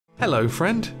Hello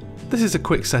friend! This is a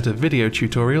quick set of video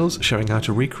tutorials showing how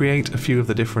to recreate a few of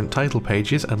the different title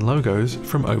pages and logos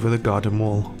from Over the Garden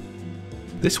Wall.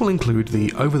 This will include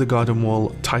the Over the Garden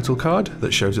Wall title card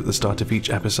that shows at the start of each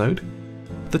episode,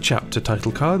 the chapter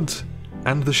title cards,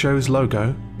 and the show's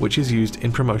logo, which is used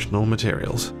in promotional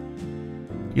materials.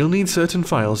 You'll need certain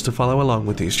files to follow along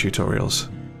with these tutorials.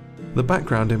 The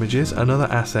background images and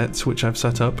other assets which I've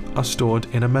set up are stored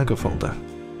in a mega folder,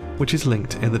 which is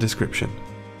linked in the description.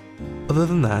 Other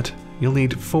than that, you'll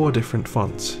need 4 different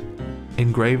fonts: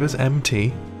 Engravers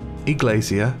MT,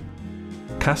 Iglesia,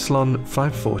 Caslon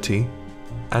 540,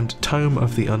 and Tome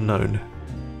of the Unknown.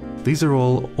 These are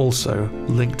all also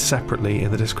linked separately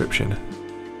in the description.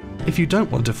 If you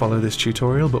don't want to follow this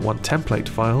tutorial but want template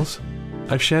files,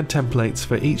 I've shared templates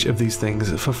for each of these things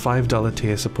for $5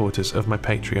 tier supporters of my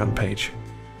Patreon page.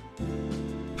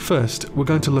 First, we're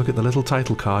going to look at the little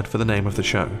title card for the name of the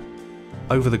show,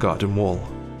 Over the Garden Wall.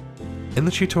 In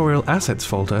the Tutorial Assets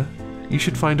folder, you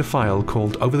should find a file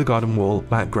called Over the Garden Wall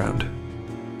Background.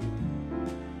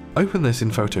 Open this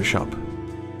in Photoshop.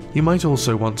 You might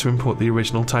also want to import the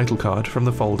original title card from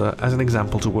the folder as an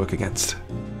example to work against.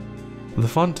 The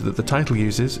font that the title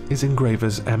uses is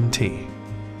Engravers MT,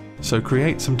 so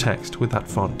create some text with that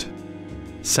font.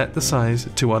 Set the size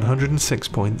to 106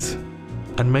 points,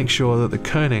 and make sure that the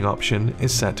kerning option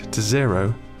is set to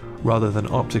 0 rather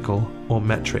than optical or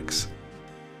metrics.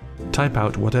 Type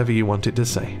out whatever you want it to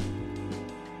say.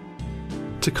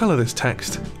 To colour this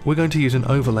text, we're going to use an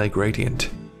overlay gradient.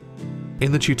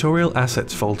 In the Tutorial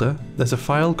Assets folder, there's a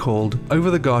file called Over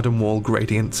the Garden Wall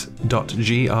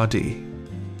Gradients.grd.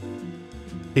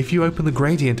 If you open the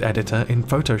gradient editor in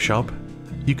Photoshop,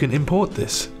 you can import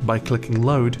this by clicking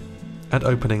Load and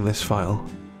opening this file.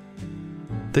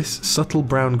 This subtle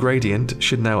brown gradient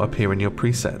should now appear in your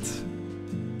presets.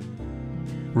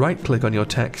 Right-click on your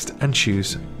text and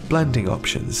choose Blending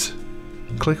Options.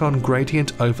 Click on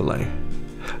Gradient Overlay.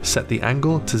 Set the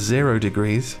angle to 0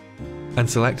 degrees and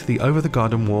select the Over the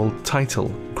Garden Wall title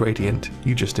gradient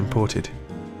you just imported.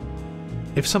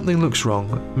 If something looks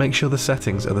wrong, make sure the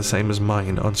settings are the same as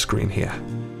mine on screen here.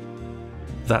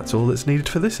 That's all that's needed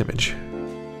for this image.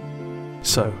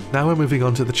 So, now we're moving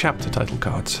on to the chapter title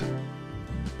cards.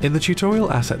 In the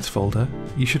Tutorial Assets folder,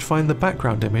 you should find the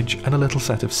background image and a little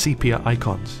set of sepia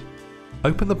icons.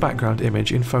 Open the background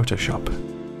image in Photoshop.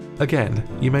 Again,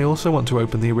 you may also want to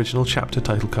open the original chapter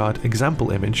title card example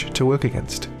image to work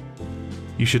against.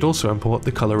 You should also import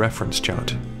the color reference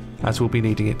chart, as we'll be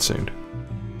needing it soon.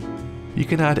 You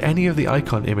can add any of the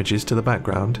icon images to the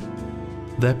background.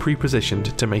 They're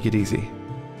pre-positioned to make it easy.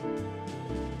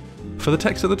 For the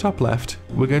text at the top left,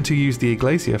 we're going to use the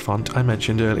Iglesia font I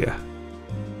mentioned earlier.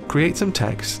 Create some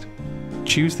text,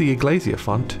 choose the Iglesia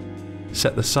font,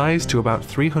 set the size to about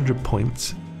 300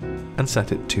 points, and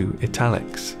set it to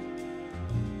italics.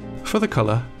 For the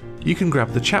colour, you can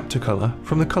grab the chapter colour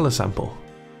from the colour sample.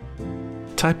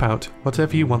 Type out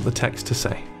whatever you want the text to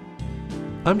say.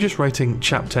 I'm just writing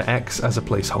Chapter X as a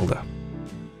placeholder.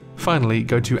 Finally,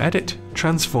 go to Edit,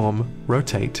 Transform,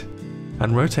 Rotate,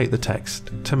 and rotate the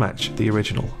text to match the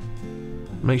original.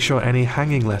 Make sure any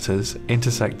hanging letters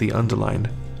intersect the underline,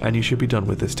 and you should be done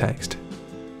with this text.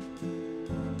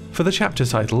 For the chapter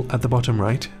title at the bottom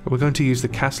right, we're going to use the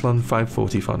Caslon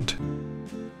 540 font.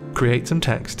 Create some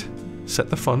text, set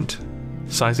the font,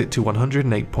 size it to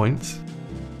 108 points,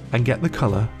 and get the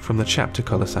colour from the chapter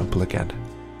colour sample again.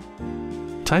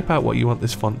 Type out what you want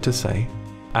this font to say.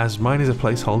 As mine is a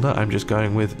placeholder, I'm just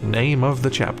going with Name of the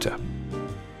Chapter.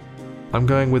 I'm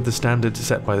going with the standard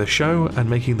set by the show and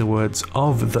making the words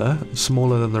of the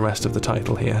smaller than the rest of the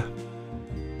title here.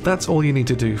 That's all you need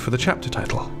to do for the chapter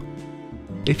title.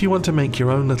 If you want to make your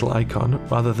own little icon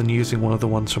rather than using one of the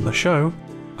ones from the show,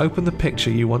 open the picture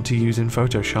you want to use in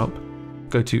Photoshop,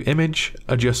 go to Image,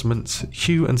 Adjustments,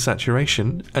 Hue and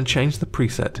Saturation, and change the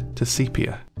preset to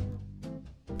Sepia.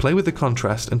 Play with the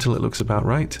contrast until it looks about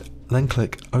right, then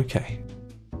click OK.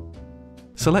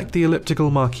 Select the elliptical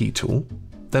marquee tool,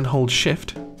 then hold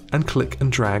Shift and click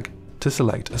and drag to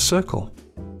select a circle.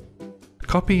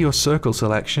 Copy your circle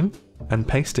selection and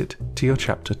paste it to your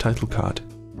chapter title card,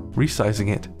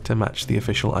 resizing it to match the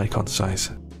official icon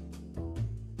size.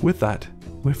 With that,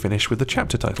 we're finished with the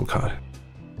chapter title card.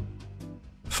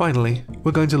 Finally,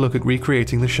 we're going to look at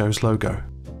recreating the show's logo.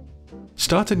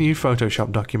 Start a new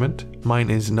Photoshop document, mine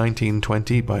is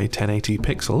 1920 by 1080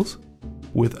 pixels,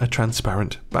 with a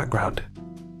transparent background.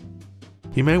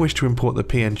 You may wish to import the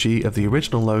PNG of the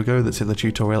original logo that's in the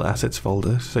Tutorial Assets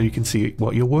folder so you can see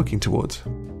what you're working towards.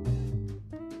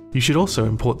 You should also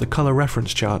import the color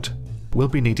reference chart. We'll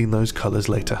be needing those colors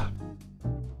later.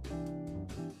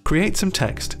 Create some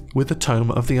text with the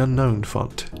Tome of the Unknown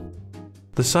font.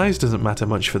 The size doesn't matter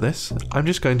much for this, I'm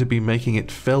just going to be making it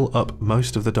fill up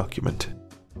most of the document.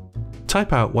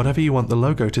 Type out whatever you want the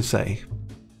logo to say.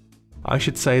 I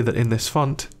should say that in this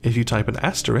font, if you type an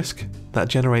asterisk, that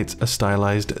generates a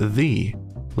stylized "the",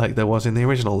 like there was in the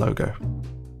original logo.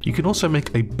 You can also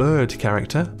make a bird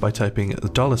character by typing the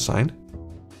 $,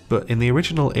 but in the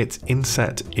original it's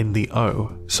inset in the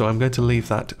O, so I'm going to leave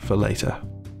that for later.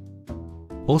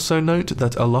 Also note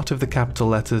that a lot of the capital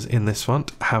letters in this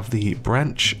font have the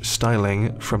branch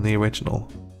styling from the original.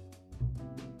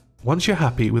 Once you're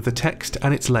happy with the text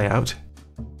and its layout,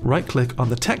 right-click on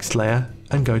the text layer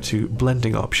and go to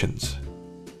Blending Options.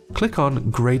 Click on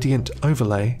Gradient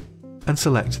Overlay and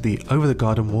select the Over the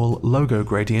Garden Wall logo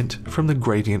gradient from the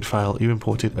gradient file you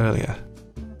imported earlier.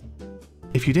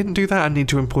 If you didn't do that and need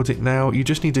to import it now, you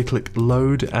just need to click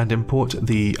Load and import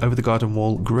the Over the Garden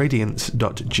Wall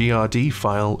gradients.grd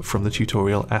file from the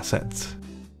tutorial assets.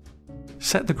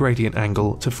 Set the gradient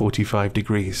angle to 45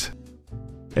 degrees.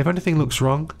 If anything looks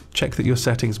wrong, check that your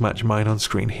settings match mine on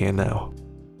screen here now.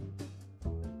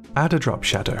 Add a drop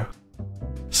shadow.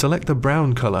 Select the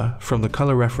brown color from the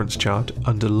color reference chart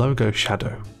under Logo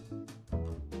Shadow.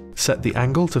 Set the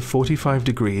angle to 45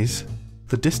 degrees,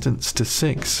 the distance to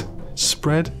 6,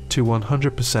 spread to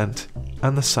 100%,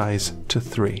 and the size to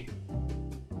 3.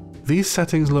 These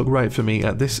settings look right for me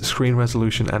at this screen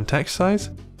resolution and text size.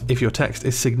 If your text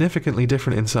is significantly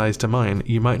different in size to mine,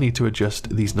 you might need to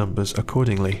adjust these numbers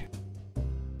accordingly.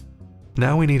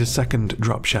 Now we need a second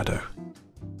drop shadow.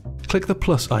 Click the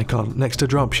plus icon next to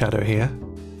drop shadow here,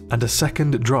 and a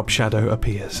second drop shadow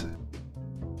appears.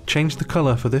 Change the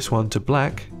color for this one to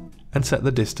black, and set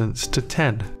the distance to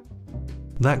 10.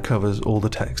 That covers all the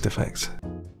text effects.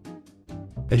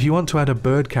 If you want to add a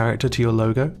bird character to your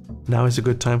logo, now is a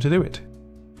good time to do it.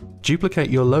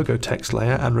 Duplicate your logo text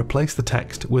layer and replace the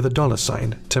text with a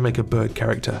 $sign to make a bird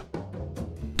character.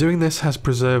 Doing this has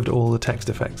preserved all the text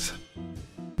effects.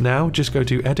 Now just go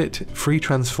to Edit, Free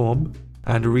Transform,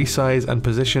 and resize and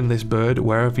position this bird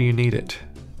wherever you need it,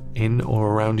 in or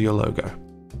around your logo.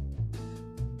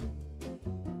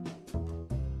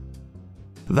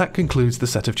 That concludes the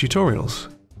set of tutorials.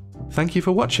 Thank you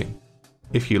for watching.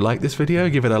 If you like this video,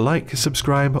 give it a like,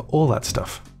 subscribe, all that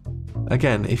stuff.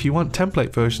 Again, if you want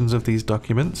template versions of these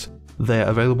documents, they're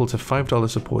available to $5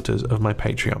 supporters of my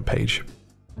Patreon page.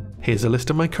 Here's a list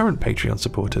of my current Patreon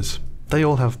supporters. They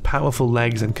all have powerful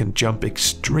legs and can jump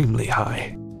extremely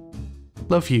high.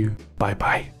 Love you, bye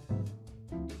bye.